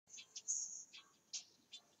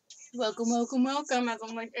Welcome, welcome, welcome. As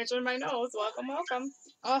I'm like itching my nose. Welcome, welcome.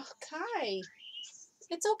 Oh, Kai.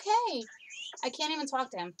 It's okay. I can't even talk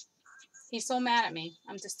to him. He's so mad at me.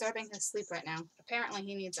 I'm disturbing his sleep right now. Apparently,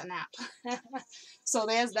 he needs a nap. So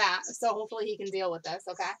there's that. So hopefully he can deal with this.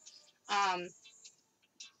 Okay. Um,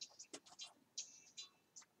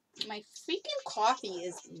 my freaking coffee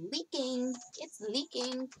is leaking. It's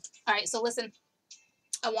leaking. All right. So listen.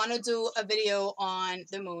 I want to do a video on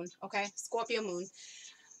the moon. Okay, Scorpio moon.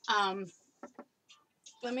 Um,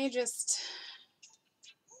 let me just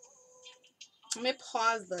let me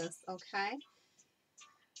pause this. Okay.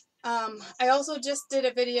 I also just did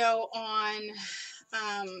a video on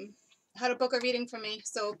how to book a reading for me,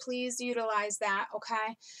 so please utilize that,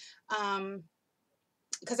 okay?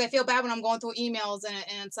 Because I feel bad when I'm going through emails and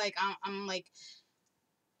it's like I'm like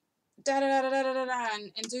da da da da da da da,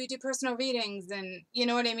 and do you do personal readings, and you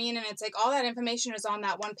know what I mean? And it's like all that information is on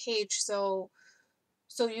that one page, so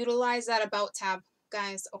utilize that about tab,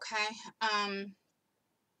 guys, okay?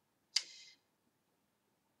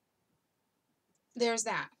 There's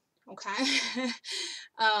that, okay?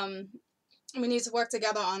 um, we need to work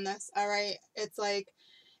together on this, all right? It's like,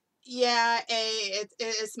 yeah,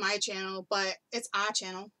 it's my channel, but it's our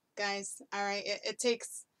channel, guys, all right? It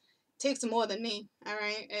takes more than me, all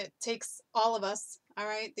right? It takes all of us, all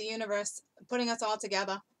right? The universe putting us all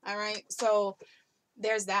together, all right? So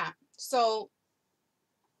there's that. So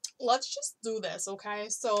let's just do this, okay?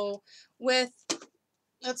 So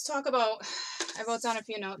let's talk about, I wrote down a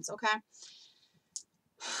few notes, okay?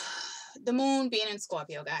 The moon being in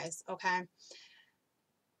Scorpio, guys, okay?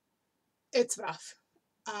 It's rough.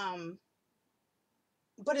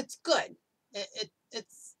 But it's good.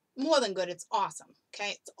 It's more than good. It's awesome.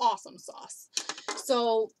 Okay, it's awesome sauce.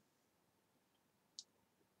 So,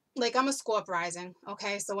 like, I'm a Scorp rising.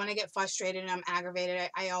 Okay, so when I get frustrated and I'm aggravated,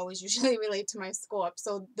 I always usually relate to my Scorp.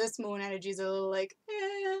 So this moon energy is a little like,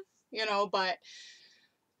 but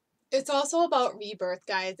it's also about rebirth,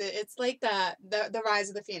 guys. It's like the rise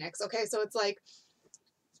of the phoenix. Okay, so it's like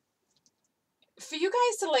for you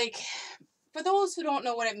guys to like, for those who don't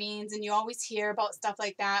know what it means and you always hear about stuff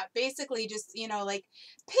like that, basically just, like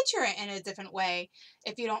picture it in a different way.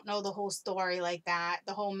 If you don't know the whole story like that,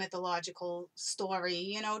 the whole mythological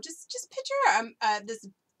story, just picture this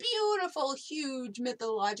beautiful, huge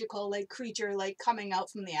mythological like creature like coming out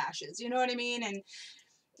from the ashes. You know what I mean? And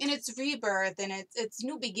it's rebirth and it's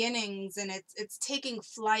new beginnings and it's taking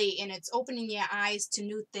flight and it's opening your eyes to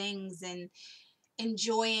new things and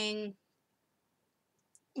enjoying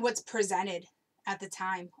what's presented at the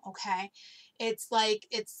time, okay? It's like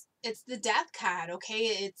it's the death card,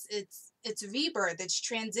 okay? It's rebirth, it's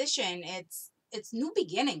transition, it's new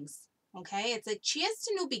beginnings, okay? It's like cheers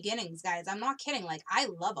to new beginnings, guys. I'm not kidding. Like, I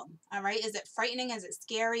love them. All right, is it frightening? Is it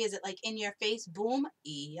scary? Is it like in your face? Boom.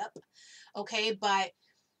 Yep. Okay, but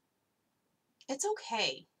it's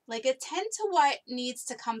okay. Like, attend to what needs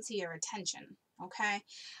to come to your attention, okay?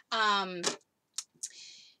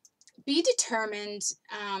 Be determined.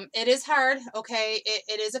 It is hard, okay?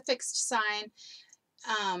 It is a fixed sign.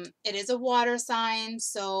 It is a water sign,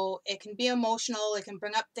 so it can be emotional. It can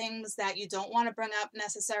bring up things that you don't want to bring up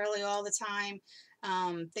necessarily all the time.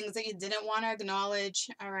 Things that you didn't want to acknowledge,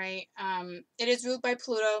 all right? It is ruled by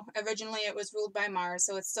Pluto. Originally, it was ruled by Mars,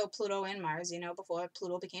 so it's still Pluto and Mars, before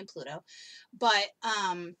Pluto became Pluto. But,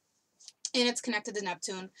 and it's connected to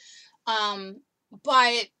Neptune.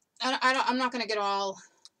 But I'm not going to get all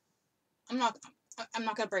I'm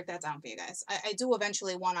not gonna break that down for you guys. I do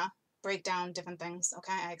eventually wanna break down different things.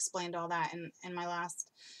 Okay, I explained all that in my last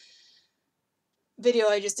video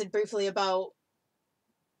I just did briefly about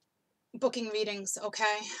booking readings.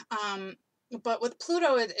 Okay, but with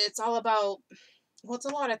Pluto, it's all about, well, it's a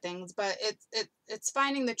lot of things, but it's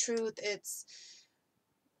finding the truth. It's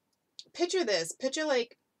picture this. Picture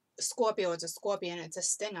like Scorpio. It's a scorpion. It's a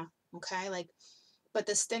stinger. Okay, like, but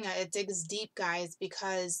the stinger, it digs deep, guys,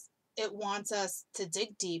 because it wants us to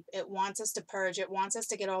dig deep. It wants us to purge. It wants us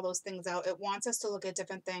to get all those things out. It wants us to look at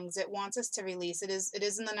different things. It wants us to release. It is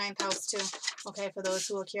in the ninth house too. Okay, for those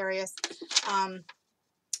who are curious. And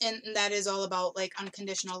that is all about like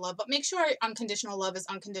unconditional love. But make sure unconditional love is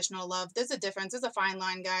unconditional love. There's a difference. There's a fine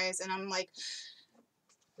line, guys. And I'm like,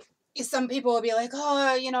 some people will be like,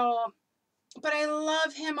 oh, but I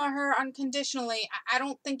love him or her unconditionally. I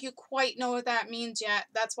don't think you quite know what that means yet.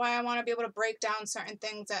 That's why I want to be able to break down certain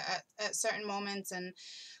things at certain moments. And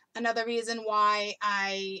another reason why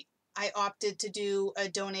I opted to do a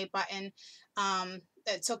donate button.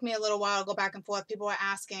 It took me a little while to go back and forth. People were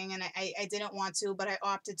asking and I didn't want to, but I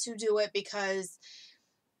opted to do it because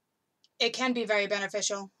it can be very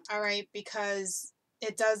beneficial. All right. Because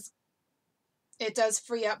it does it does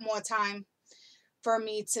free up more time for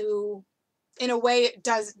me to, in a way, it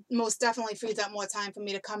does most definitely frees up more time for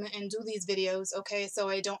me to come and do these videos, okay? So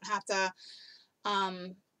I don't have to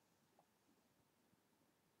um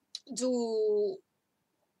do,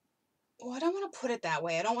 well, I don't want to put it that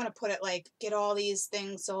way. I don't want to put it like get all these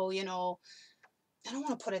things, so I don't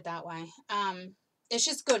want to put it that way. It's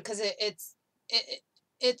just good because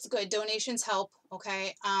it's good. Donations help,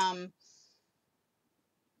 okay?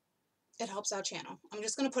 It helps our channel. I'm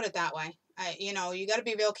just gonna put it that way. You got to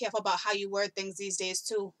be real careful about how you word things these days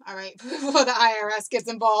too. All right, before the IRS gets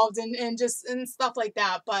involved and stuff like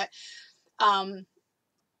that. But um,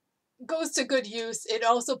 goes to good use. It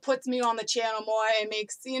also puts me on the channel more. It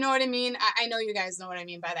makes, you know what I mean. I know you guys know what I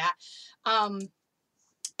mean by that. Um,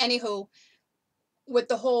 Anywho, with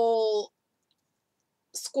the whole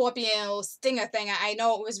Scorpio stinger thing, I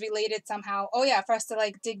know it was related somehow. Oh yeah, for us to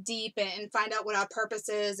like dig deep and find out what our purpose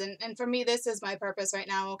is. And for me, this is my purpose right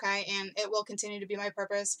now, okay? And it will continue to be my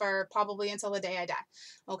purpose for probably until the day I die.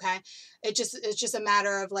 Okay. It's just a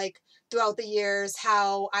matter of like throughout the years,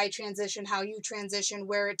 how I transition, how you transition,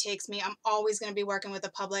 where it takes me. I'm always going to be working with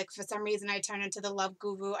the public. For some reason I turned into the love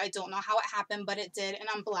guru. I don't know how it happened, but it did, and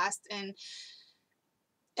I'm blessed and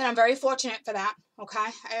I'm very fortunate for that. Okay.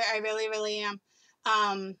 I really, really am.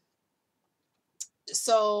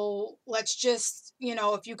 So let's just,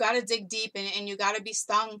 if you got to dig deep and you got to be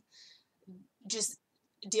stung, just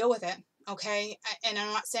deal with it. Okay. And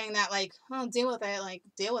I'm not saying that like, oh, deal with it, like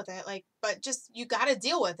deal with it. Like, but just, you got to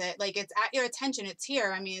deal with it. Like it's at your attention. It's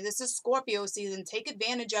here. I mean, this is Scorpio season. Take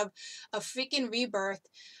advantage of a freaking rebirth.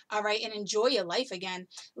 All right. And enjoy your life again.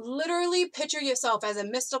 Literally picture yourself as a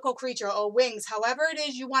mystical creature or wings, however it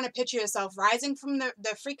is you want to picture yourself, rising from the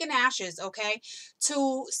freaking ashes. Okay.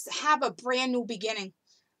 To have a brand new beginning.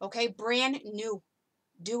 Okay. Brand new.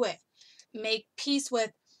 Do it. Make peace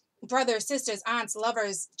with brothers, sisters, aunts,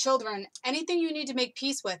 lovers, children, anything you need to make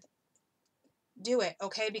peace with, do it,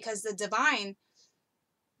 okay? Because the divine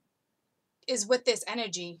is with this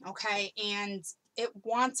energy, okay? And it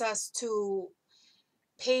wants us to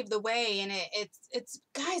pave the way, and it's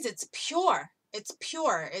guys, it's pure. It's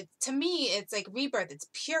pure. To me, it's like rebirth. It's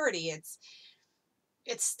purity.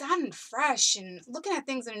 It's starting fresh and looking at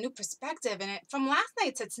things in a new perspective. And it from last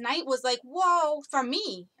night to tonight was like, whoa, for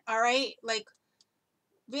me, all right? Like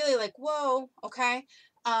really like, whoa, okay?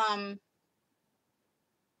 And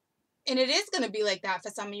it is going to be like that for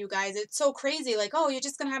some of you guys. It's so crazy. Like, oh, you're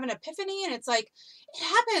just going to have an epiphany. And it's like, it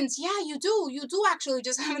happens. Yeah, you do. You do actually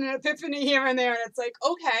just have an epiphany here and there. And it's like,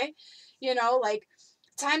 okay, like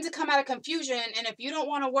time to come out of confusion. And if you don't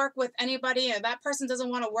want to work with anybody or that person doesn't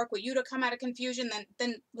want to work with you to come out of confusion,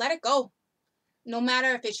 then let it go. No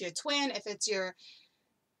matter if it's your twin, if it's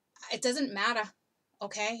it doesn't matter.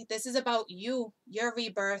 Okay, this is about you, your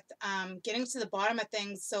rebirth, getting to the bottom of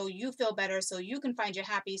things so you feel better, so you can find your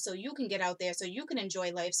happy, so you can get out there, so you can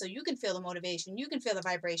enjoy life, so you can feel the motivation, you can feel the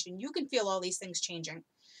vibration, you can feel all these things changing.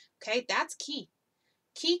 Okay, that's key.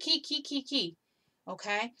 Key, key, key, key, key.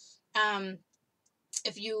 Okay.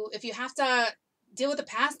 If you have to deal with the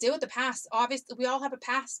past, deal with the past. Obviously, we all have a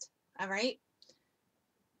past. All right.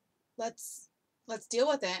 Let's deal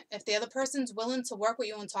with it. If the other person's willing to work with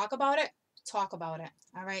you and talk about it, talk about it.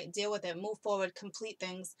 All right, deal with it, move forward, complete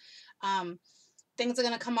things. Things are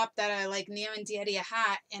gonna come up that are like near and dear to your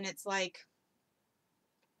heart, and it's like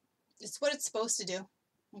it's what it's supposed to do.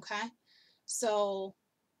 Okay, so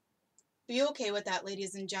be okay with that,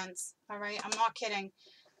 ladies and gents. All right, I'm not kidding.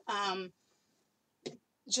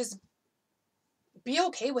 Just be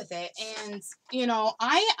okay with it, and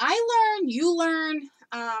I learn, you learn.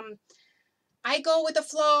 I go with the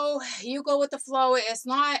flow, you go with the flow. It's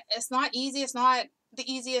not easy. It's not the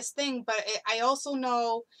easiest thing, but I also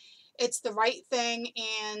know it's the right thing.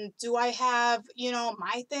 And do I have,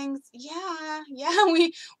 my things? Yeah,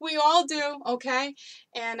 we all do, okay?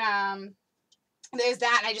 And there's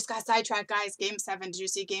that. And I just got sidetracked, guys. Game 7. Did you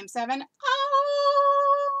see Game 7?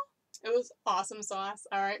 Oh, it was awesome sauce.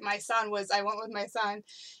 All right, I went with my son,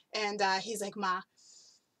 and he's like, Ma,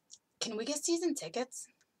 can we get season tickets?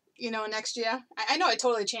 Next year. I know I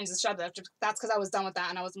totally changed the subject. That's because I was done with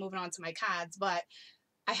that and I was moving on to my cards. But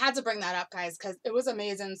I had to bring that up, guys, because it was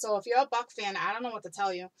amazing. So if you're a Buck fan, I don't know what to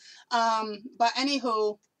tell you. But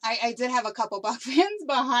anywho, I did have a couple Buck fans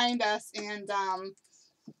behind us, and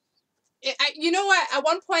you know what? At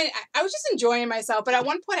one point, I was just enjoying myself. But at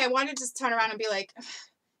one point, I wanted to just turn around and be like,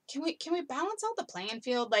 can we balance out the playing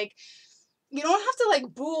field? Like, you don't have to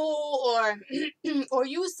like boo or or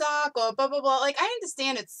you suck or blah blah blah. Like, I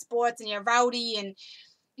understand it's sports and you're rowdy and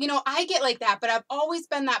I get like that, but I've always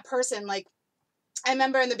been that person. Like, I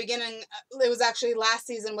remember in the beginning, it was actually last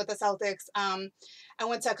season with the Celtics. I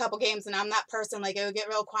went to a couple games, and I'm that person, like, it would get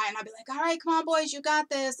real quiet, and I'd be like, all right, come on, boys, you got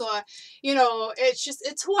this. Or, it's just,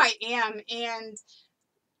 it's who I am. And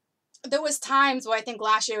there was times where I think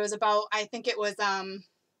last year was about, I think it was a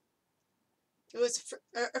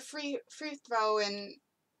free throw, and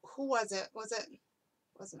who was it? Wasn't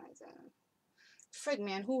Isaiah? Frig,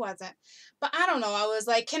 man, who was it? But I don't know. I was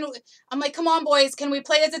like, I'm like, come on, boys, can we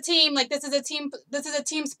play as a team? Like, this is a team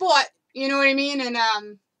sport. You know what I mean? And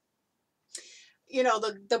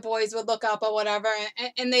the boys would look up or whatever,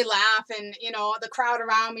 and they laugh, and the crowd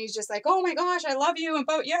around me is just like, oh my gosh, I love you, and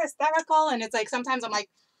but you're hysterical. And it's like sometimes I'm like,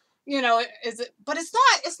 is it? But it's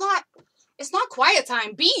not quiet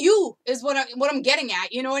time. Be you is what I'm getting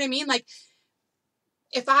at. You know what I mean? Like,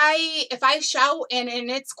 if I shout and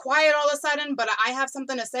it's quiet all of a sudden, but I have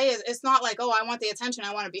something to say, it's not like, oh, I want the attention,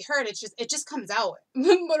 I want to be heard. It just comes out.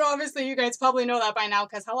 But obviously you guys probably know that by now,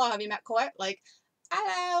 because hello, have you met Court? Like,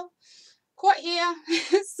 hello, Court here.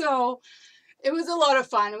 So it was a lot of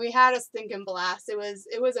fun. We had a stinking blast. It was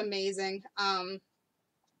amazing. I'm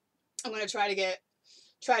gonna try to get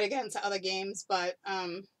into other games, but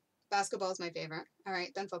basketball is my favorite. All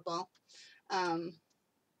right, then football. Um,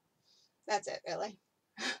 that's it, really.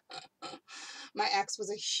 My ex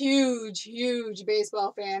was a huge, huge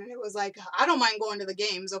baseball fan, and it was like, I don't mind going to the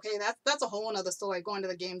games. Okay, that's a whole nother story. Going to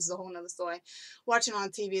the games is a whole nother story. Watching on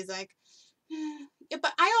TV is like, yeah.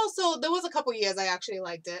 But there was a couple years I actually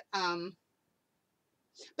liked it.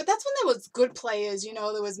 But that's when there was good players.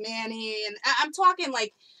 There was Manny, and I'm talking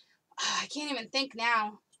like, I can't even think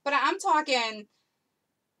now. But I'm talking,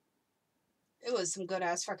 it was some good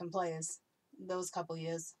ass freaking players those couple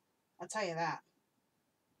years. I'll tell you that.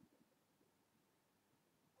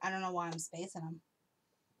 I don't know why I'm spacing them.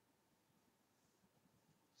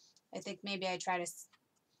 I think maybe I try to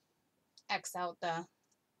X out the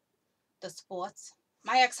sports.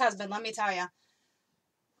 My ex-husband, let me tell you,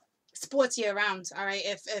 sports year round. All right,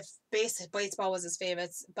 if baseball was his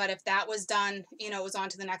favorites, but if that was done, it was on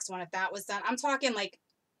to the next one. If that was done, I'm talking like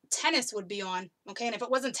tennis would be on. Okay, and if it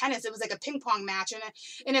wasn't tennis, it was like a ping pong match,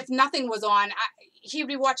 and if nothing was on, he would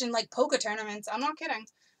be watching like poker tournaments. I'm not kidding.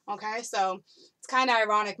 Okay, so it's kind of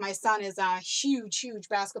ironic. My son is huge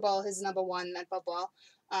basketball. His number one at football.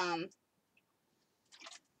 Um,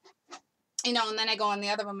 and then I go in the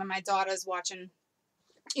other room, and my daughter's watching,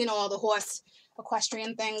 all the horse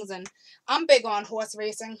equestrian things, and I'm big on horse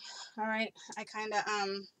racing. All right, I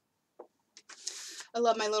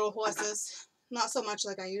love my little horses. Not so much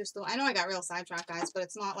like I used to. I know I got real sidetracked, guys, but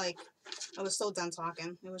it's not like I was so done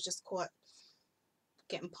talking. It was just caught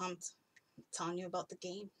getting pumped, telling you about the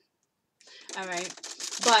game. All right,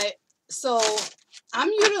 but so I'm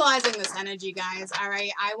utilizing this energy, guys. All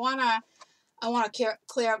right, I wanna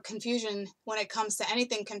clear up confusion when it comes to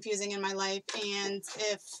anything confusing in my life, and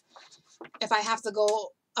if I have to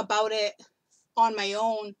go about it on my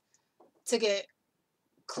own to get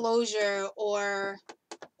closure or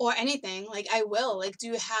anything, like, I will. Like,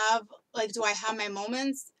 do I have my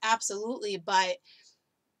moments? Absolutely. But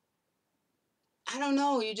I don't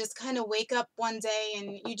know, you just kind of wake up one day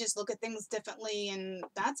and you just look at things differently, and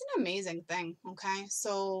that's an amazing thing. Okay,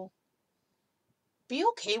 so be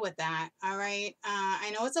okay with that. All right,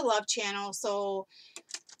 I know it's a love channel, so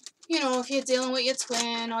if you're dealing with your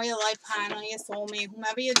twin or your life partner, your soulmate,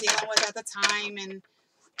 whomever you're dealing with at the time, and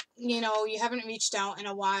you haven't reached out in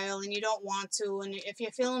a while and you don't want to, and if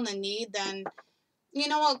you're feeling the need, then you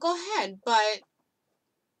know what, go ahead. But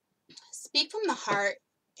speak from the heart,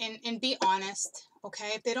 and be honest.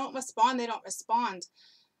 Okay, if they don't respond, they don't respond.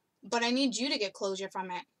 But I need you to get closure from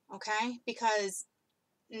it. Okay, because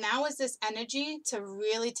now is this energy to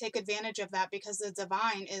really take advantage of that, because the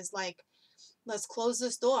divine is like, let's close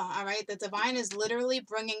this door. All right, the divine is literally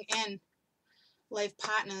bringing in life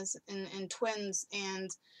partners and twins, and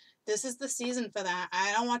this is the season for that.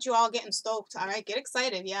 I don't want you all getting stoked. All right, get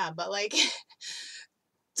excited, yeah, but like,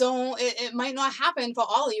 don't, it might not happen for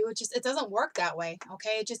all of you. It doesn't work that way.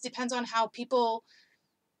 Okay, it just depends on how people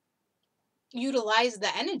utilize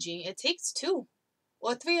the energy. It takes two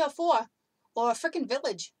or three or four or a freaking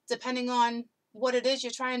village, depending on what it is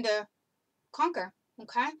you're trying to conquer.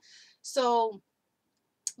 Okay, so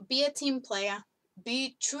be a team player,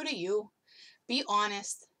 be true to you, be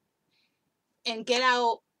honest, and get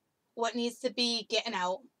out what needs to be getting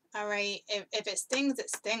out. All right, if it stings, it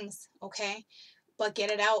stings. Okay, but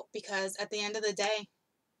get it out, because at the end of the day,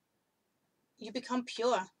 you become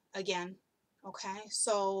pure again. Okay,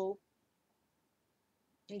 so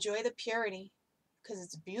enjoy the purity, because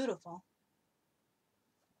it's beautiful.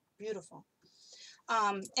 Beautiful.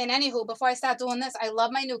 And anywho, before I start doing this, I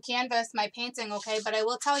love my new canvas, my painting, okay? But I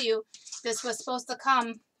will tell you, this was supposed to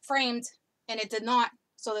come framed, and it did not.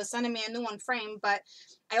 So they're sending me a new one framed, but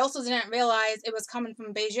I also didn't realize it was coming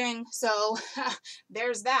from Beijing. So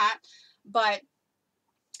there's that. But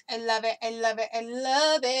I love it. I love it. I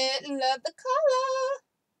love it. Love the color.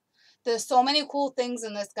 There's so many cool things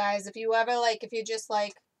in this, guys. If you ever, like, if you just,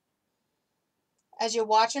 like, as you're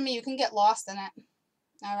watching me, you can get lost in it.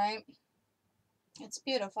 All right? It's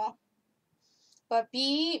beautiful. But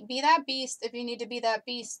be that beast if you need to be that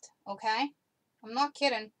beast, okay? I'm not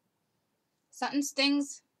kidding. Something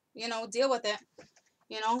stings, you know, deal with it.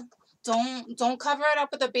 You know, don't cover it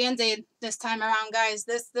up with a band-aid this time around, guys.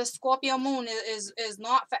 This Scorpio moon is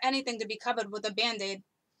not for anything to be covered with a band-aid.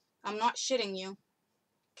 I'm not shitting you.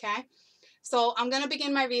 Okay? So I'm gonna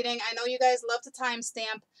begin my reading. I know you guys love to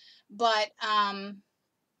timestamp, but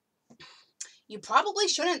you probably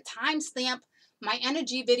shouldn't timestamp my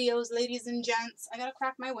energy videos, ladies and gents. I gotta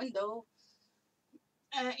crack my window.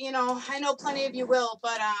 You know, I know plenty of you will,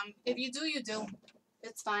 but if you do, you do.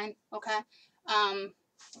 It's fine, okay?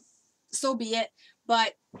 So be it.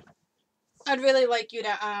 But I'd really like you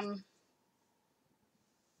to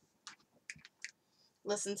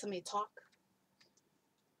listen to me talk.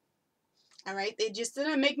 All right? They just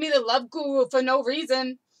didn't make me the love guru for no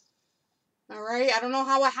reason. All right? I don't know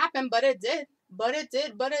how it happened, but it did. But it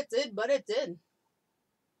did, but it did, but it did.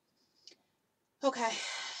 Okay.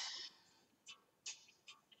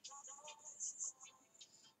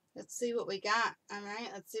 Let's see what we got. All right?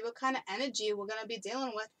 Let's see what kind of energy we're going to be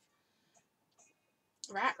dealing with.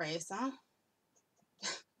 Rat race, huh?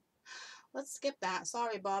 Let's skip that.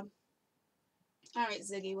 Sorry, Bob. All right,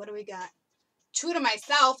 Ziggy, what do we got? True to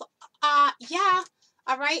myself. Yeah.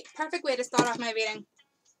 All right. Perfect way to start off my reading.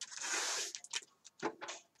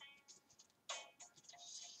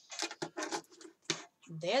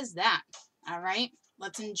 There's that. All right.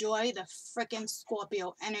 Let's enjoy the frickin'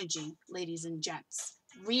 Scorpio energy, ladies and gents.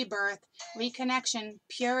 Rebirth, reconnection,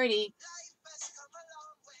 purity.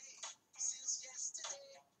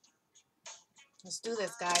 Let's do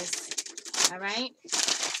this, guys. All right.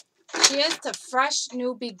 Cheers to fresh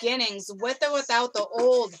new beginnings, with or without the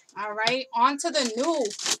old. All right. On to the new.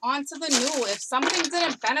 On to the new. If something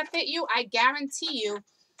didn't benefit you, I guarantee you,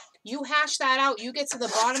 you hash that out. You get to the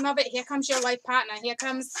bottom of it. Here comes your life partner. Here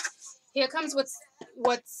comes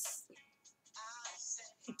what's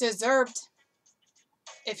deserved.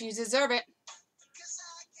 If you deserve it.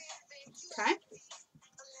 Okay.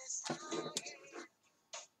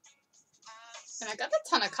 And I got a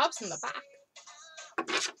ton of cups in the back.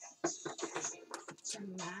 To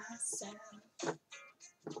myself.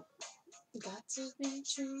 Got to be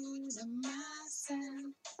true to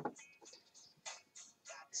myself.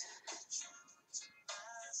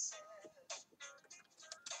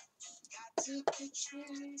 Got to be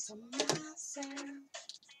true to myself.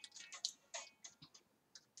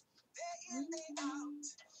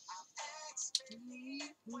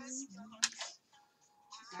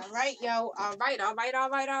 All right, yo. All right.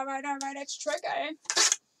 It's tricky.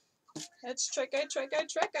 It's tricky.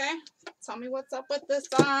 Tell me what's up with this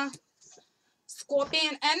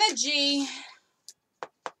Scorpion energy.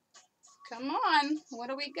 Come on. What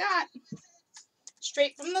do we got?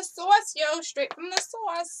 Straight from the source, yo. Straight from the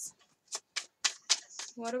source.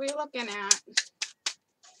 What are we looking at?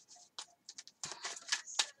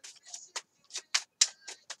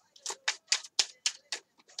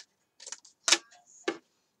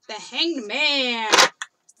 The Hanged Man.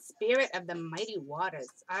 Spirit of the mighty waters.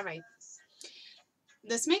 All right.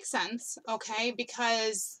 This makes sense, okay?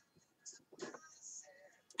 Because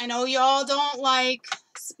I know y'all don't like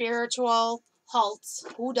spiritual halts.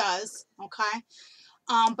 Who does? Okay?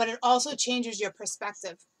 But it also changes your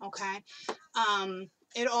perspective, okay?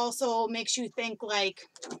 It also makes you think like,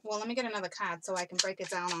 well, let me get another card so I can break it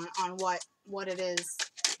down on what it is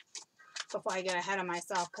before I get ahead of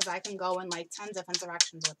myself, because I can go in like 10 different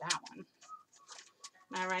directions with that one.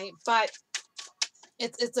 All right, but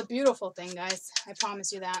it's a beautiful thing, guys. I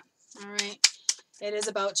promise you that. All right, it is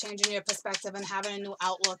about changing your perspective and having a new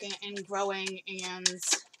outlook and growing.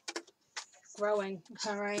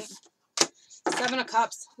 All right. 7 of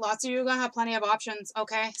Cups. Lots of you are gonna have plenty of options.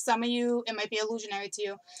 Okay, some of you it might be illusionary to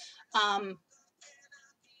you, and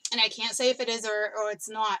I can't say if it is or it's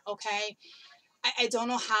not. Okay, I don't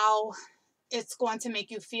know how it's going to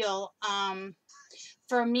make you feel.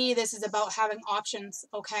 For me, this is about having options,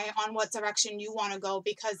 okay, on what direction you want to go,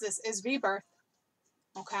 because this is rebirth,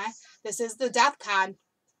 okay? This is the death card.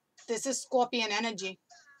 This is Scorpion energy,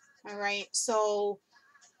 all right? So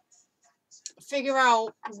figure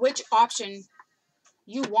out which option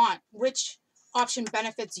you want, which option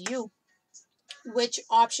benefits you, which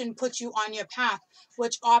option puts you on your path,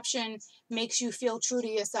 which option makes you feel true to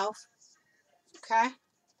yourself. Okay?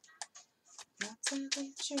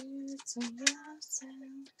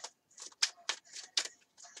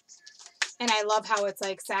 And I love how it's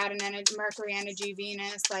like Saturn energy, Mercury energy,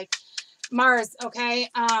 Venus, like Mars. Okay,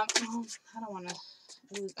 I don't want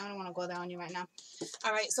to go down you right now.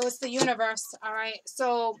 All right, so it's the universe. All right,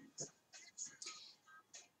 so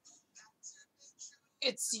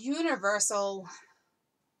it's universal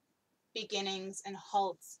beginnings and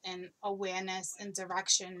halts and awareness and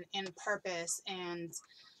direction and purpose and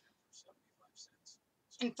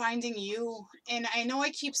finding you. And I know I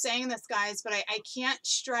keep saying this, guys, but I can't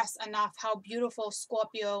stress enough how beautiful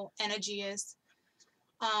Scorpio energy is.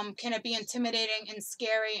 Can it be intimidating and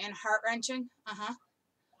scary and heart-wrenching?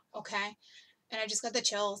 Okay. And I just got the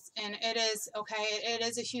chills. And it is, okay, it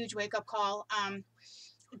is a huge wake-up call.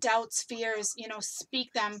 Doubts, fears, you know,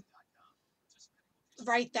 speak them,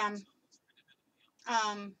 write them.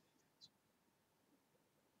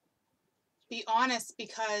 Be honest,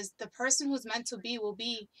 because the person who's meant to be will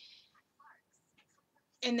be.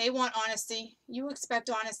 And they want honesty. You expect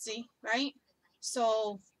honesty, right?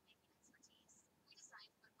 So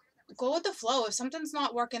go with the flow. If something's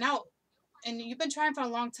not working out and you've been trying for a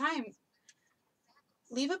long time,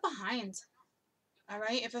 leave it behind. All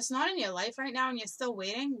right? If it's not in your life right now and you're still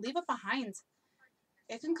waiting, leave it behind.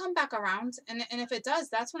 It can come back around. And if it does,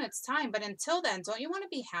 that's when it's time. But until then, don't you want to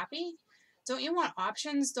be happy? Don't you want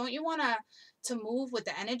options? Don't you want to move with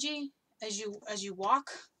the energy as you walk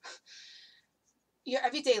your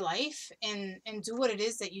everyday life and do what it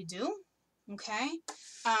is that you do? Okay?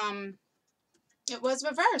 It was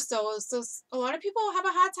reversed. So a lot of people have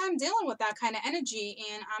a hard time dealing with that kind of energy.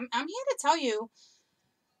 And I'm here to tell you,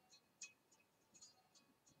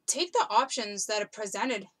 take the options that are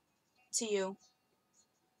presented to you.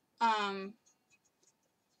 I'm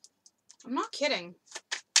not kidding.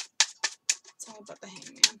 Tell me about the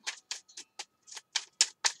Hangman.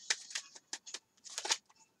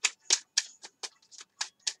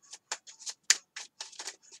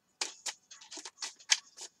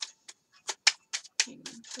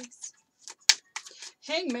 Hangman, please.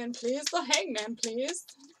 Hangman, please. The Hangman, please.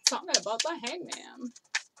 Tell me about the Hangman.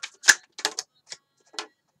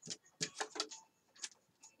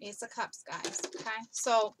 Ace of Cups, guys. Okay,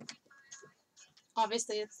 so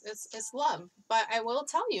obviously it's love, but I will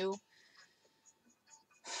tell you,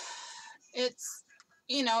 it's,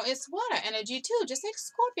 you know, it's water energy too, just like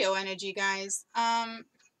Scorpio energy, guys.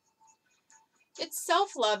 It's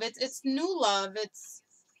self-love, it's new love,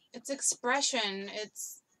 it's expression,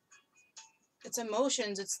 it's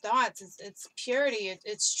emotions, it's thoughts, it's purity,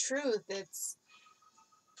 it's truth, it's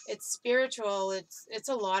spiritual, it's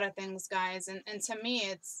a lot of things, guys. And to me,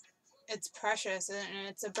 it's precious, and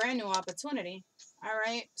it's a brand new opportunity. All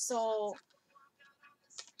right, so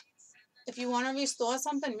if you want to restore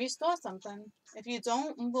something, restore something. If you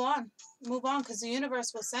don't, move on, because the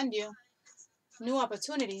universe will send you new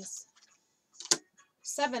opportunities.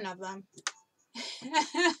 7 of them.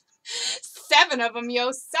 7 of them,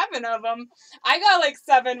 yo. 7 of them. I got like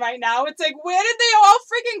 7 right now. It's like, where did they all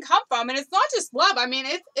freaking come from? And it's not just love. I mean,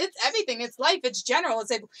 it's everything. It's life. It's general.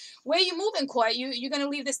 It's like, where you moving, Court? You're gonna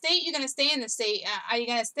leave the state? You're gonna stay in the state? Are you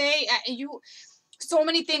gonna stay? So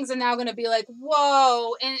many things are now gonna be like,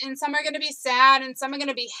 whoa, and some are gonna be sad, and some are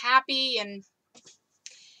gonna be happy, and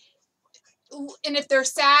if they're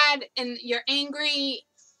sad and you're angry,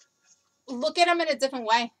 look at them in a different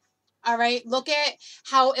way. All right, look at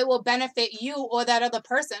how it will benefit you or that other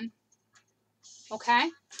person.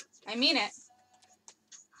 Okay, I mean it.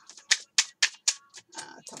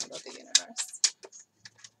 Tell me about the universe.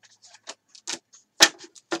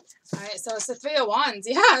 All right, so it's the 3 of Wands.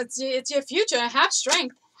 Yeah, it's your future. Have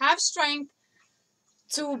strength. Have strength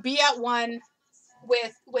to be at one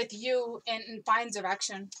with you and find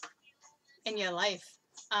direction in your life.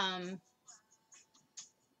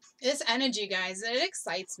 This energy, guys, it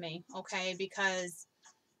excites me. Okay, because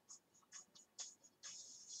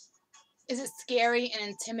is it scary and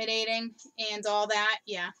intimidating and all that?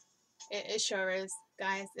 Yeah, it sure is,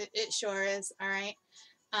 guys. It sure is. All right.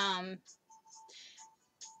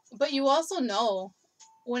 But you also know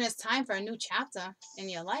when it's time for a new chapter in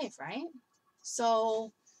your life, right?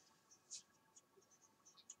 So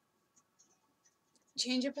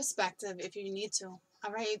change your perspective if you need to.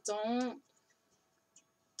 All right.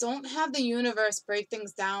 Don't have the universe break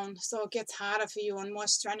things down so it gets harder for you and more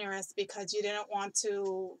strenuous because you didn't want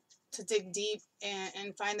to dig deep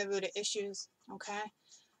and find the root of issues. Okay.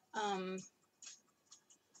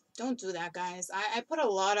 Don't do that, guys. I put a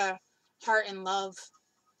lot of heart and love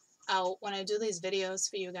out when I do these videos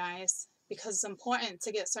for you guys, because it's important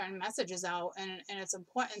to get certain messages out, and it's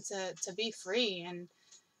important to be free and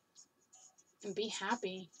be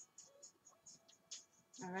happy.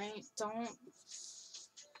 All right,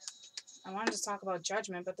 I wanted to talk about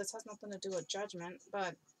judgment, but this has nothing to do with judgment.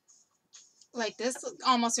 But like, this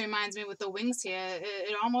almost reminds me with the wings here.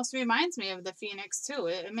 It almost reminds me of the phoenix too.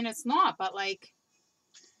 I mean, it's not, but like,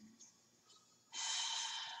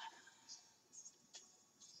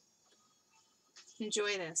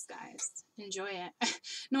 enjoy this, guys. Enjoy it.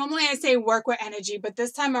 Normally I say work with energy, but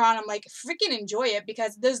this time around I'm like, freaking enjoy it,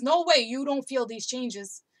 because there's no way you don't feel these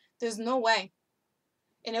changes. There's no way.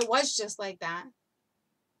 And it was just like that.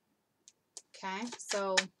 Okay,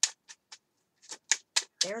 so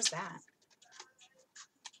there's that.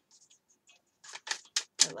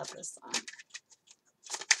 I love this song.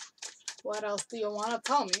 What else do you want to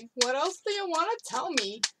tell me? What else do you want to tell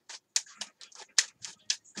me?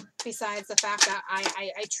 Besides the fact that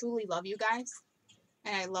I truly love you guys.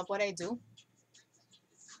 And I love what I do.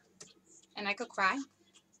 And I could cry.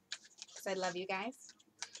 Because I love you guys.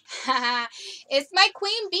 It's my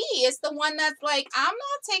queen bee. It's the one that's like, I'm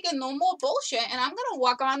not taking no more bullshit. And I'm going to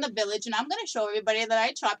walk around the village and I'm going to show everybody that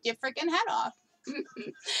I chopped your freaking head off.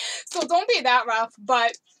 So don't be that rough.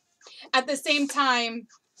 But at the same time,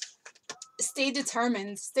 stay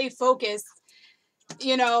determined. Stay focused.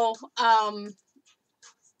 You know, the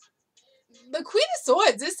Queen of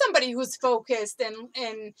Swords is somebody who's focused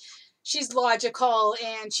and she's logical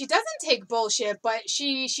and she doesn't take bullshit, but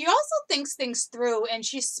she also thinks things through and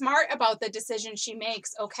she's smart about the decisions she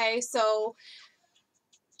makes, okay? So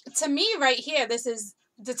to me right here, this is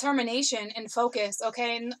determination and focus,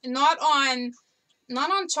 okay? Not on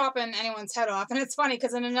chopping anyone's head off. And it's funny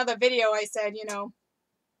because in another video I said, you know,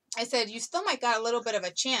 you still might got a little bit of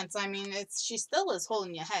a chance. I mean, she still is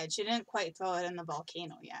holding your head. She didn't quite throw it in the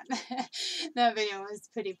volcano yet. That video was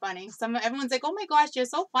pretty funny. Everyone's like, oh my gosh, you're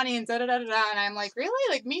so funny and da-da-da-da-da. And I'm like,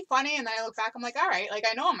 really? Like, me funny? And then I look back, I'm like, all right. Like,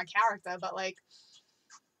 I know I'm a character, but like,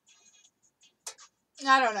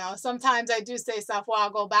 I don't know. Sometimes I do say stuff where I'll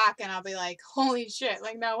go back and I'll be like, holy shit.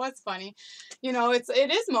 Like, no, what's funny? You know, it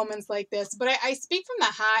is moments like this. But I speak from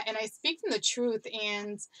the heart and I speak from the truth,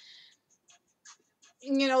 and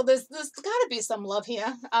you know, there's got to be some love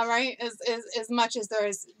here, all right? As much as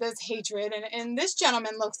there's hatred, and this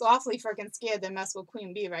gentleman looks awfully freaking scared to mess with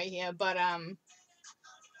Queen Bee right here, but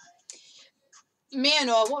man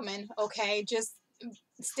or woman, okay, just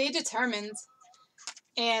stay determined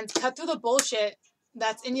and cut through the bullshit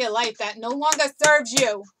that's in your life that no longer serves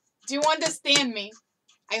you. Do you understand me?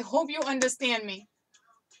 I hope you understand me.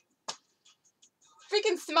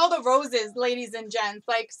 Freaking smell the roses, ladies and gents.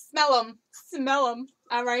 Like, smell them.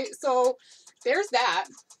 All right, so there's that.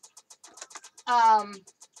 I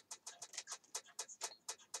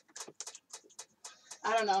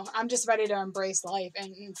don't know. I'm just ready to embrace life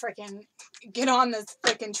and freaking get on this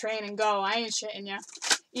freaking train and go. I ain't shitting you.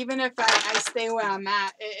 Even if I stay where I'm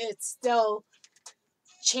at, it still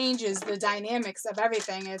changes the dynamics of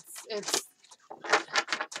everything. It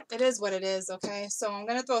is what it is, okay? So I'm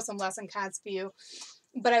going to throw some lesson cards for you.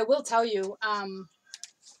 But I will tell you, let me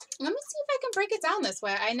see if I can break it down this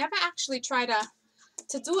way. I never actually try to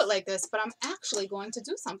do it like this, but I'm actually going to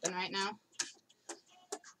do something right now.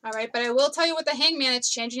 All right, but I will tell you with the Hangman,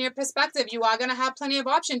 it's changing your perspective. You are going to have plenty of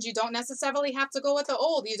options. You don't necessarily have to go with the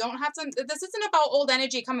old. You don't have to, this isn't about old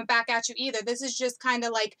energy coming back at you either. This is just kind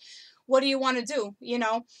of like, what do you want to do? You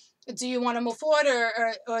know, do you want to move forward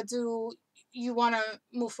or do you want to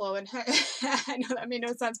move forward? I know that made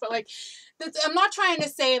no sense, but like, I'm not trying to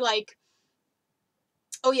say like,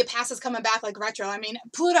 oh, your past is coming back like retro. I mean,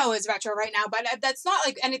 Pluto is retro right now, but that's not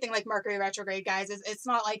like anything like Mercury retrograde, guys. It's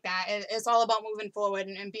not like that. It's all about moving forward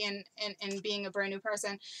and being a brand new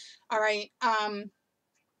person. All right.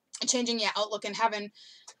 Changing your outlook and having,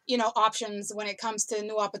 you know, options when it comes to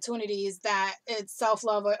new opportunities, that it's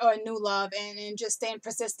self-love or new love, and just staying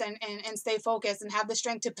persistent and stay focused and have the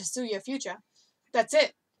strength to pursue your future. That's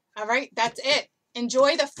it. All right. That's it.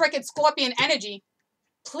 Enjoy the frickin' Scorpion energy.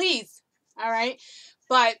 Please. All right.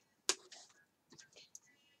 But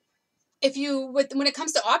if you, when it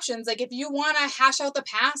comes to options, like if you want to hash out the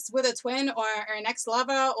past with a twin or an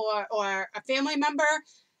ex-lover or a family member,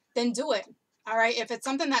 then do it. All right. If it's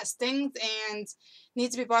something that stings and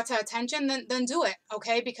needs to be brought to attention, then do it.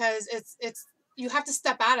 Okay. Because you have to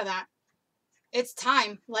step out of that. It's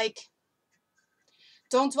time. Like,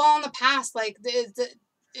 don't dwell on the past. Like,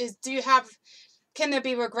 do you have, can there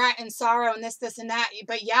be regret and sorrow and this and that?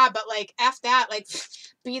 But yeah, but like, F that, like,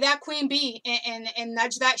 be that queen bee and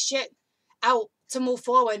nudge that shit out to move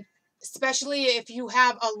forward, especially if you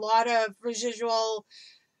have a lot of residual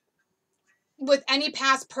with any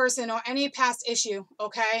past person or any past issue,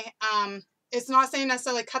 okay? It's not saying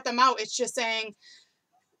necessarily cut them out. It's just saying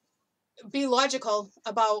be logical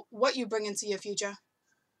about what you bring into your future,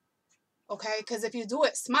 okay? Because if you do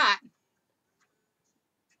it smart,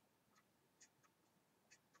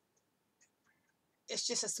 it's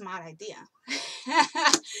just a smart idea.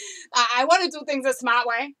 I want to do things a smart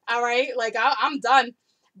way, all right? Like, I'm done.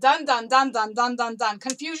 Done.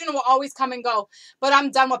 Confusion will always come and go, but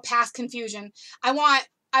I'm done with past confusion. I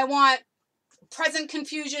want present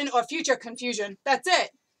confusion or future confusion. That's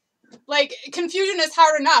it. Like, confusion is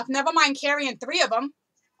hard enough. Never mind carrying 3 of them.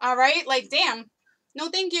 All right? Like, damn. No,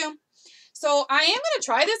 thank you. So I am going to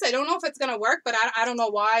try this. I don't know if it's going to work, but I don't know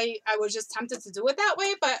why I was just tempted to do it that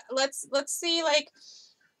way. But let's see, like,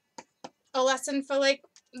 a lesson for, like,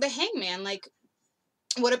 the hangman. Like,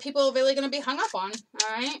 what are people really going to be hung up on? All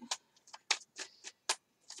right?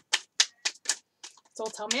 So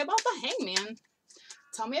tell me about the hangman.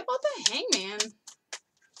 Tell me about the hangman.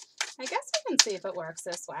 I guess we can see if it works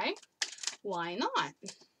this way. Why not?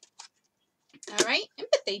 All right,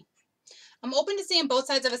 empathy. I'm open to seeing both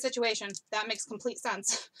sides of a situation. That makes complete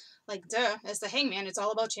sense. Like, duh, it's the hangman. It's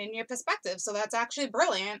all about changing your perspective. So that's actually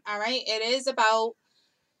brilliant. All right, it is about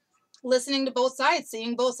listening to both sides,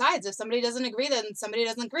 seeing both sides. If somebody doesn't agree, then somebody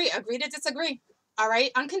doesn't agree. Agree to disagree. All right,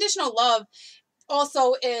 unconditional love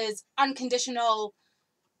also is unconditional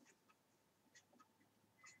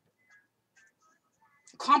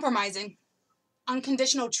compromising,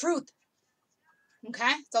 unconditional truth.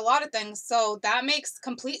 Okay, it's a lot of things. So that makes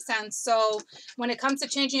complete sense. So when it comes to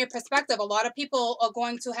changing your perspective, a lot of people are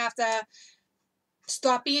going to have to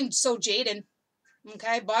stop being so jaded.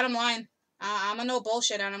 Okay, bottom line, I'm a no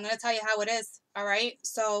bullshit, and I'm going to tell you how it is. All right,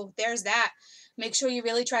 so there's that. Make sure you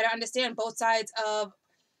really try to understand both sides of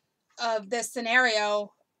this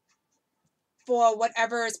scenario for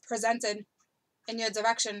whatever is presented in your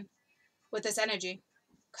direction with this energy.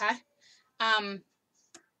 Okay.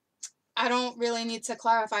 I don't really need to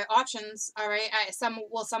clarify options, all right? Some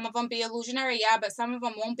of them be illusionary? Yeah, but some of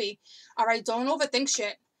them won't be. All right, don't overthink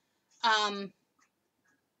shit. Well,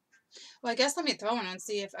 I guess let me throw one and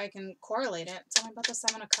see if I can correlate it. Tell me about the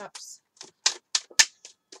 7 of Cups.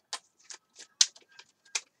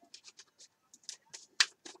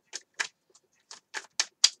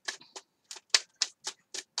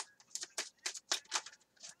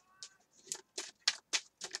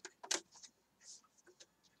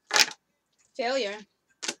 Failure.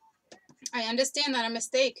 I understand that a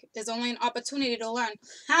mistake is only an opportunity to learn.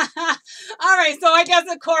 All right, so I guess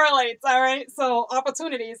it correlates, all right? So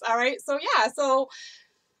opportunities, all right? So yeah, so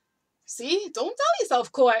see, don't doubt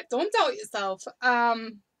yourself, Court. Don't doubt yourself.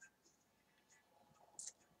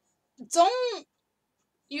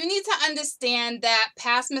 You need to understand that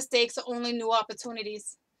past mistakes are only new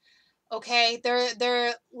opportunities. Okay?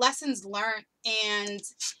 They're lessons learned, and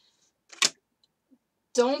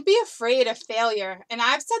don't be afraid of failure. And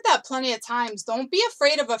I've said that plenty of times. Don't be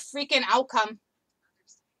afraid of a freaking outcome.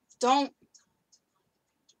 Don't.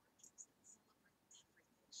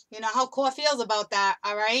 You know how Core feels about that,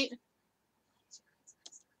 all right?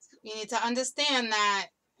 You need to understand that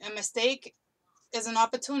a mistake is an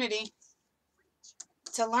opportunity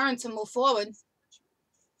to learn, to move forward.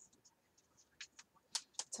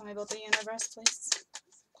 Tell me about the universe, please.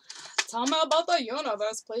 Tell me about the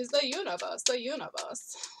universe, please. The universe, the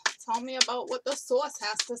universe. Tell me about what the source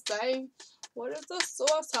has to say. What does the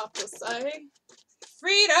source have to say?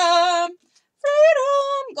 Freedom!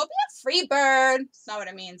 Freedom! Go be a free bird. It's not what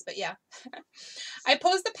it means, but yeah. I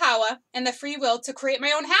pose the power and the free will to create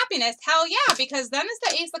my own happiness. Hell yeah, because then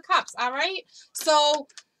it's the Ace of Cups, all right? So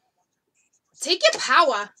take your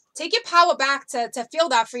power. Take your power back to feel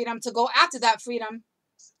that freedom, to go after that freedom,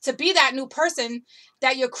 to be that new person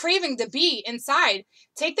that you're craving to be inside.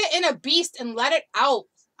 Take the inner beast and let it out.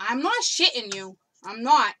 I'm not shitting you. I'm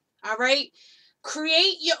not, all right?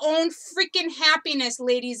 Create your own freaking happiness,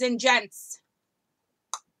 ladies and gents.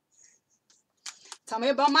 Tell me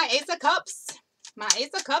about my Ace of Cups. My Ace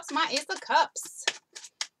of Cups, my Ace of Cups.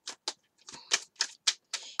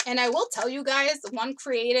 And I will tell you guys one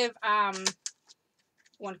creative, I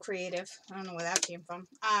don't know where that came from.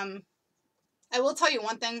 I will tell you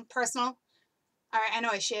one thing personal. All right, I know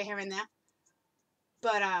I share here and there.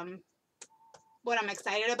 But what I'm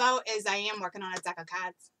excited about is I am working on a deck of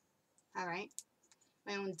cards. All right?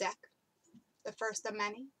 My own deck. The first of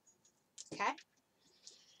many. Okay?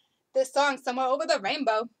 This song, Somewhere Over the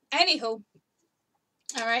Rainbow. Anywho.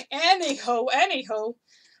 All right? Anywho.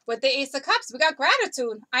 With the Ace of Cups, we got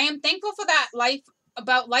gratitude. I am thankful for that life,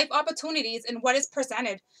 about life opportunities and what is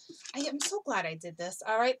presented. I am so glad I did this.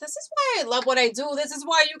 All right. This is why I love what I do. This is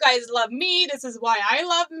why you guys love me. This is why I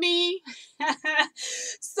love me.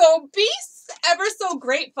 So be ever so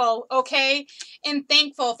grateful, okay? And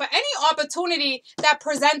thankful for any opportunity that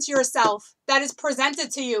presents yourself, that is presented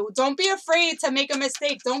to you. Don't be afraid to make a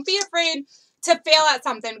mistake. Don't be afraid to fail at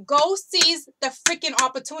something. Go seize the freaking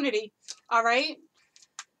opportunity. All right?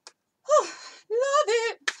 Whew, love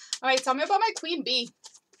it. All right. Tell me about my queen bee.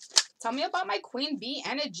 Tell me about my queen bee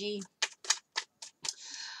energy.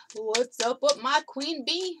 What's up with my queen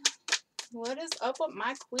bee? What is up with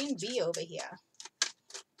my queen bee over here?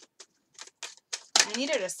 I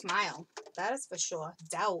needed a smile. That is for sure.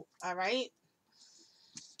 Doubt. All right.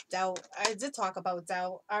 Doubt. I did talk about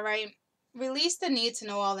doubt. All right. Release the need to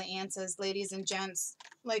know all the answers, ladies and gents.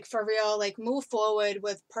 Like for real, like move forward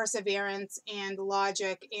with perseverance and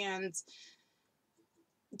logic and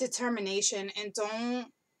determination, and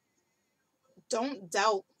don't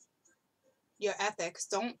doubt your ethics.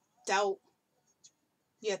 Don't doubt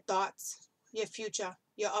your thoughts, your future,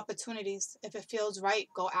 your opportunities. If it feels right,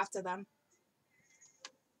 go after them.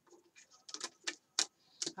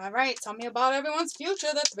 All right, tell me about everyone's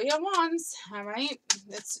future, the Three of Wands. All right,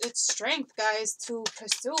 it's strength, guys, to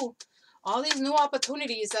pursue all these new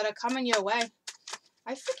opportunities that are coming your way.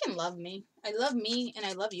 I freaking love me. I love me, and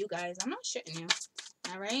I love you guys. I'm not shitting you.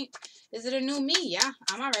 All right, is it a new me? Yeah,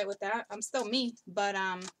 I'm all right with that. I'm still me, but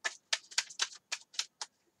I'm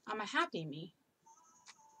a happy me.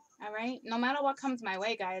 All right, no matter what comes my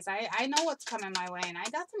way, guys, I know what's coming my way, and I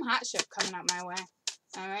got some hot shit coming up my way.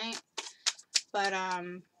 All right, but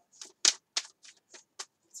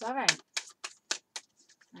it's all right.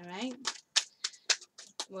 All right,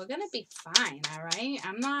 we're gonna be fine. All right,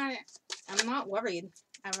 I'm not worried.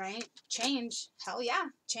 All right, change, hell yeah,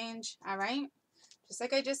 change. All right, just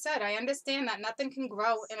like I just said, I understand that nothing can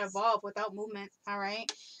grow and evolve without movement. All right,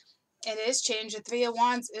 it is change. The Three of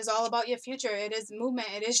Wands is all about your future. It is movement.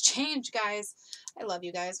 It is change, guys. I love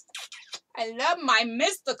you guys. I love my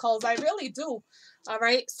mysticals. I really do. All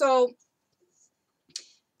right, so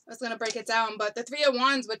I was gonna break it down, but the Three of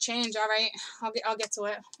Wands would change. All right, I'll get to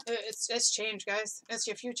it. It's change, guys. It's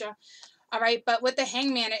your future. All right, but with the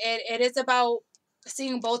Hangman, it is about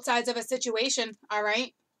seeing both sides of a situation. All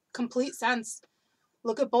right, complete sense.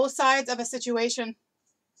 Look at both sides of a situation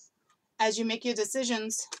as you make your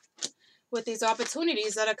decisions with these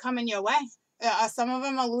opportunities that are coming your way. Are some of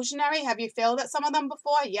them illusionary? Have you failed at some of them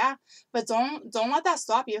before? Yeah, but don't let that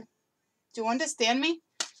stop you. Do you understand me?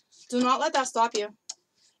 Do not let that stop you.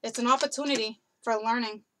 It's an opportunity for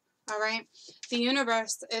learning. All right, the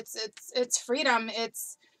universe. It's freedom.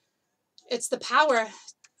 It's the power,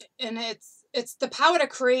 and it's the power to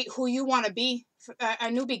create who you want to be. A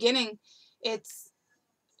new beginning. It's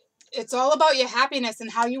all about your happiness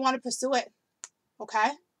and how you want to pursue it. Okay.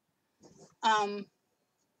 Um.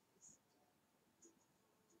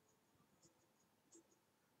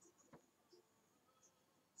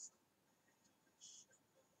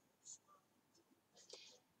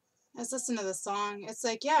 Let's listen to the song. It's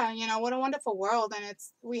like, yeah, what a wonderful world, and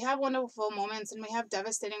we have wonderful moments, and we have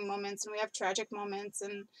devastating moments, and we have tragic moments,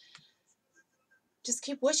 and just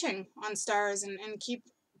keep wishing on stars, and keep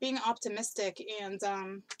being optimistic, and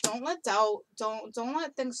don't let doubt, don't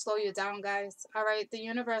let things slow you down, guys. All right, the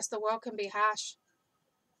universe, the world can be harsh.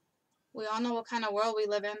 We all know what kind of world we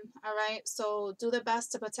live in. All right, so do the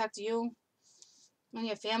best to protect you and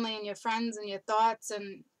your family and your friends and your thoughts,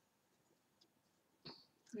 and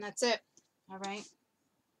that's it. All right.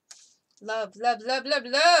 Love, love, love, love,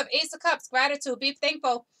 love. Ace of Cups, gratitude. Be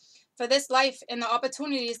thankful for this life and the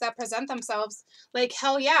opportunities that present themselves. Like,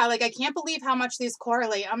 hell yeah. Like, I can't believe how much these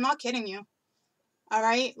correlate. I'm not kidding you. All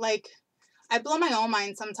right. Like, I blow my own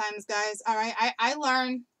mind sometimes, guys. All right. I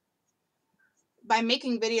learn by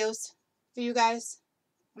making videos for you guys.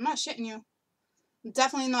 I'm not shitting you. I'm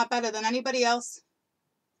definitely not better than anybody else.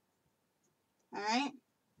 All right.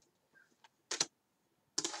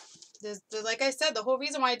 Like I said, the whole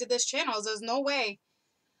reason why I did this channel is there's no way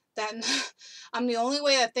that I'm the only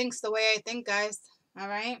way that thinks the way I think, guys. All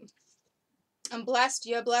right. I'm blessed.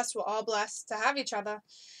 You're blessed. We're all blessed to have each other.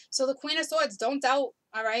 So the Queen of Swords, don't doubt.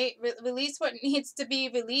 All right. Release what needs to be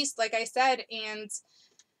released, like I said. And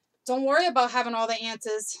don't worry about having all the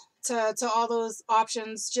answers to all those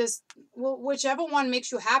options. Just whichever one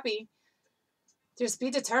makes you happy. Just be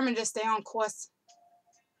determined to stay on course.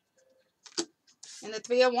 And the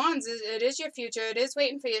Three of Wands, it is your future. It is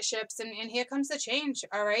waiting for your ships. And here comes the change.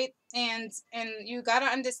 All right. And you got to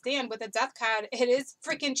understand with the Death card, it is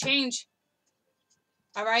freaking change.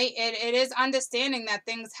 All right. It is understanding that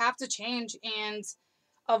things have to change and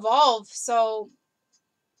evolve. So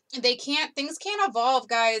things can't evolve,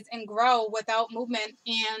 guys, and grow without movement.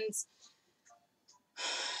 And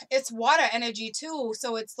it's water energy too.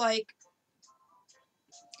 So it's like,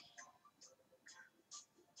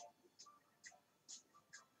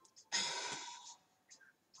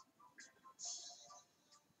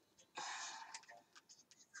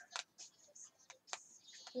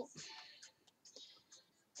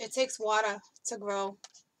 it takes water to grow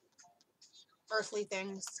earthly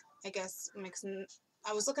things, I guess.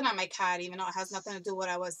 I was looking at my cat, even though it has nothing to do with what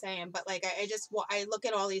I was saying, but like I look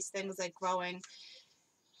at all these things like growing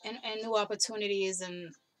and new opportunities,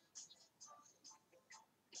 and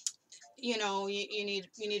you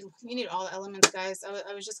need all the elements, guys.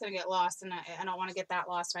 I was just gonna get lost, and I don't want to get that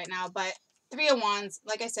lost right now. But Three of Wands,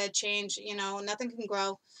 like I said, change. Nothing can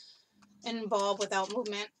grow and evolve without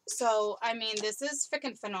movement. So I mean, this is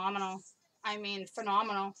freaking phenomenal. I mean,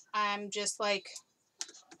 phenomenal. I'm just like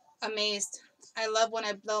amazed. I love when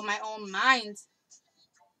I blow my own mind.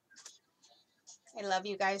 I love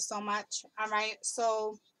you guys so much. All right,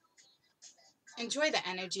 so enjoy the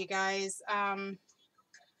energy, guys.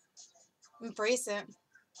 Embrace it.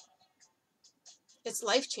 It's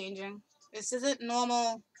life changing. This isn't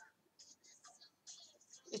normal.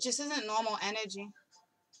 It just isn't normal energy.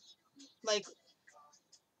 Like,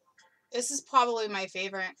 this is probably my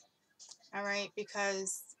favorite. All right,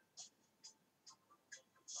 because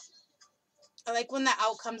I like when the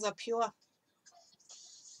outcomes are pure.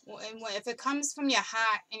 If it comes from your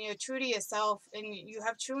heart and you're true to yourself and you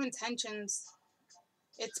have true intentions,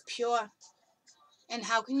 it's pure. And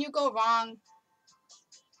how can you go wrong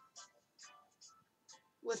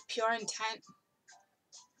with pure intent?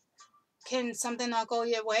 Can something not go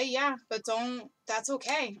your way? Yeah, but that's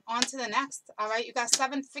okay. On to the next. All right, you got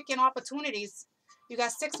 7 freaking opportunities. You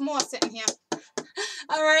got 6 more sitting here.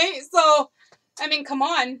 All right, so I mean, come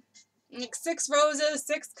on. Like 6 roses,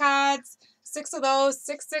 6 cards, 6 of those,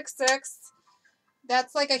 666.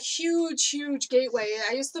 That's like a huge, huge gateway.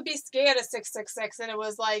 I used to be scared of 666, and it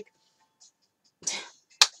was like,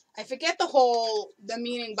 I forget the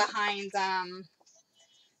meaning behind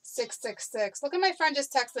 666. Look at my friend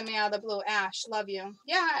just texted me out of the blue. Ash, love you.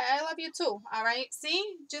 Yeah, I love you too. All right,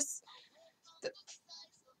 see, just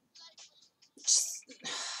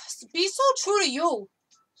be so true to you.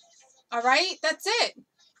 All right, that's it.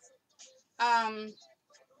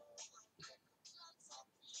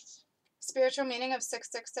 Spiritual meaning of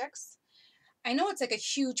 666. I know it's like a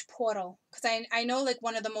huge portal, because I know like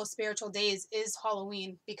one of the most spiritual days is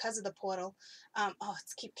Halloween because of the portal.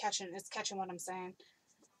 It's catching what I'm saying.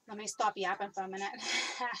 Let me stop yapping for a minute.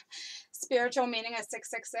 Spiritual meaning of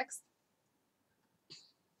 666.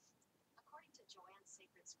 According to Joanne's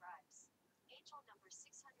Sacred Scribes, angel number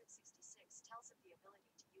 666 tells of the ability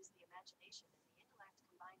to use the imagination and the intellect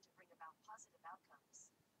combined to bring about positive outcomes.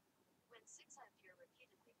 When 6 appear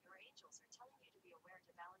repeatedly, your angels are telling you to be aware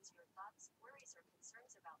to balance your thoughts, worries, or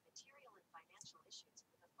concerns about material and financial issues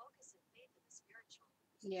with a focus and faith in the spiritual.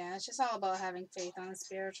 Yeah, it's just all about having faith on the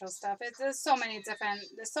spiritual stuff. There's so many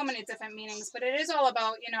different meanings, but it is all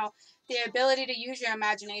about, the ability to use your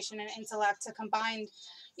imagination and intellect to combine,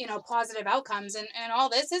 positive outcomes, and all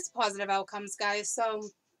this is positive outcomes, guys.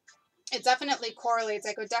 So it definitely correlates.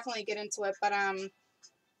 I could definitely get into it, but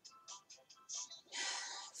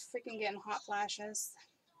freaking getting hot flashes.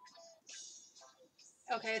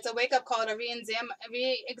 Okay, it's a wake-up call to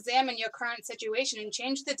re-examine your current situation and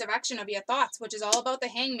change the direction of your thoughts, which is all about the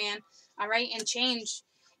hangman, all right, and change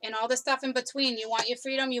and all the stuff in between. You want your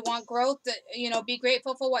freedom, you want growth, be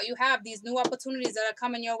grateful for what you have, these new opportunities that are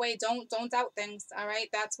coming your way. Don't doubt things, all right?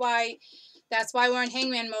 That's why we're in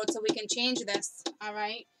hangman mode, so we can change this, all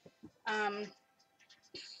right?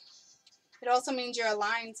 It also means you're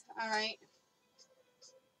aligned, all right?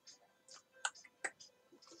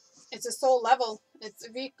 It's a soul level. It's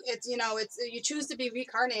you choose to be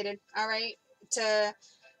reincarnated, all right, to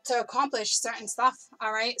accomplish certain stuff,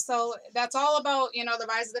 all right. So that's all about the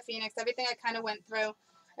rise of the phoenix. Everything I kind of went through.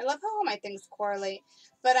 I love how all my things correlate,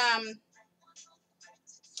 but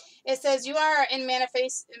it says you are in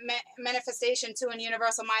manifestation too in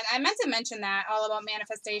universal mind. I meant to mention that all about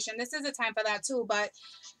manifestation. This is a time for that too, but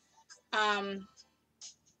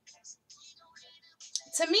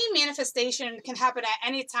to me, manifestation can happen at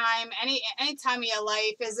any time, any time of your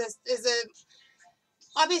life. Is a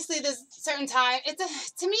obviously there's certain time.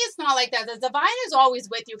 To me, it's not like that. The divine is always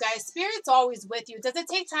with you, guys. Spirit's always with you. Does it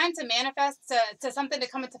take time to manifest to something to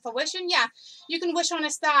come into fruition? Yeah, you can wish on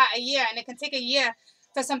a star a year, and it can take a year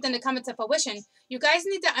for something to come into fruition. You guys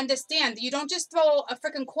need to understand. You don't just throw a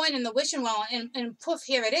freaking coin in the wishing well and poof,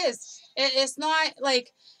 here it is. It's not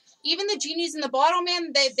like even the genies in the bottle,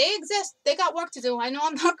 man, they exist. They got work to do. I know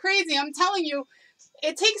I'm not crazy. I'm telling you,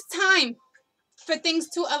 it takes time for things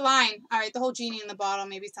to align. All right, the whole genie in the bottle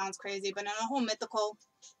maybe sounds crazy, but in a whole mythical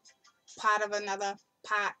pot of another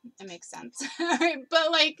pot, it makes sense. All right,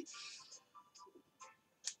 but like,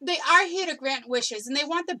 they are here to grant wishes and they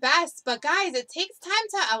want the best. But guys, it takes time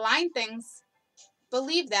to align things.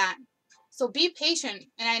 Believe that. So be patient.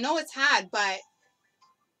 And I know it's hard, but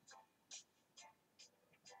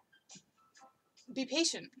be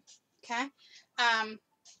patient. Okay?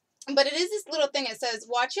 But it is this little thing. It says,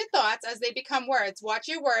 watch your thoughts as they become words. Watch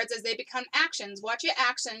your words as they become actions. Watch your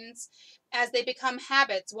actions as they become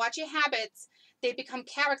habits. Watch your habits, they become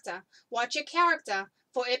character. Watch your character,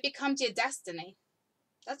 for it becomes your destiny.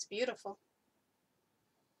 That's beautiful.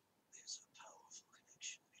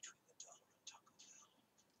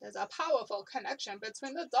 There's a powerful connection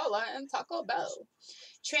between the dollar and Taco Bell.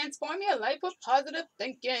 Transform your life with positive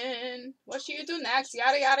thinking. What should you do next?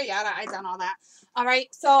 Yada, yada, yada. I done all that. All right.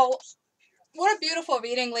 So, what a beautiful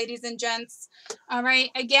reading, ladies and gents. All right.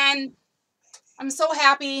 Again, I'm so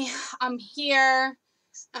happy I'm here.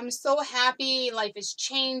 I'm so happy life is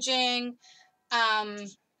changing. Um,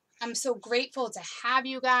 I'm so grateful to have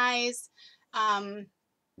you guys. Um,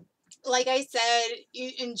 like I said,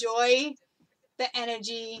 you enjoy the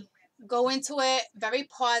energy. Go into it very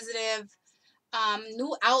positive.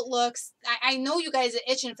 New outlooks. I know you guys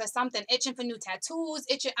are itching for something, itching for new tattoos,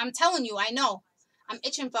 itching. I'm telling you, I know. I'm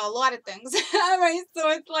itching for a lot of things. All right. So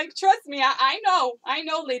it's like, trust me, I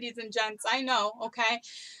know, ladies and gents, I know. Okay.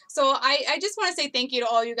 So I just want to say thank you to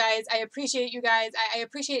all you guys. I appreciate you guys. I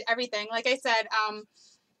appreciate everything. Like I said,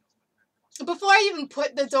 before I even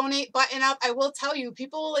put the donate button up, I will tell you,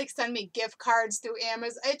 people like send me gift cards through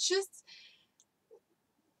Amazon. It's just,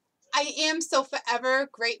 I am so forever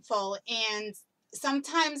grateful. And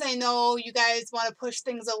sometimes I know you guys want to push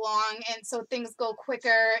things along and so things go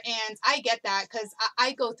quicker. And I get that because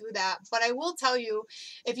I go through that. But I will tell you,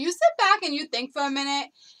 if you sit back and you think for a minute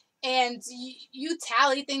and you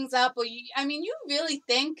tally things up, or I mean, you really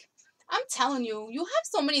think, I'm telling you, you have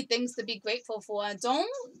so many things to be grateful for. Don't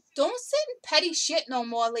sit in petty shit no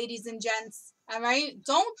more, ladies and gents. All right?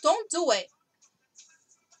 Don't do it.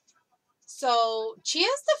 So cheers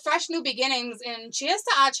to fresh new beginnings and cheers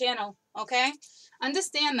to our channel, okay?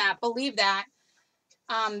 Understand that, believe that.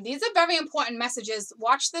 These are very important messages.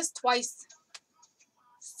 Watch this twice,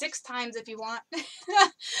 6 times if you want.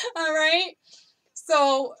 All right?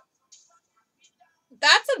 So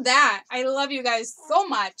that's that. I love you guys so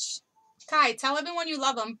much. Kai, tell everyone you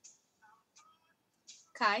love them.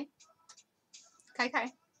 Kai, Kai,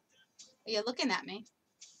 Kai. You're looking at me.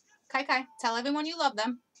 Kai, Kai, tell everyone you love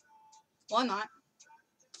them. Or not.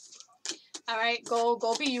 All right, go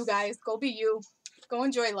be you guys. Go be you. Go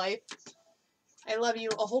enjoy life. I love you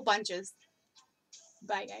a whole bunches.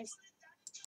 Bye, guys.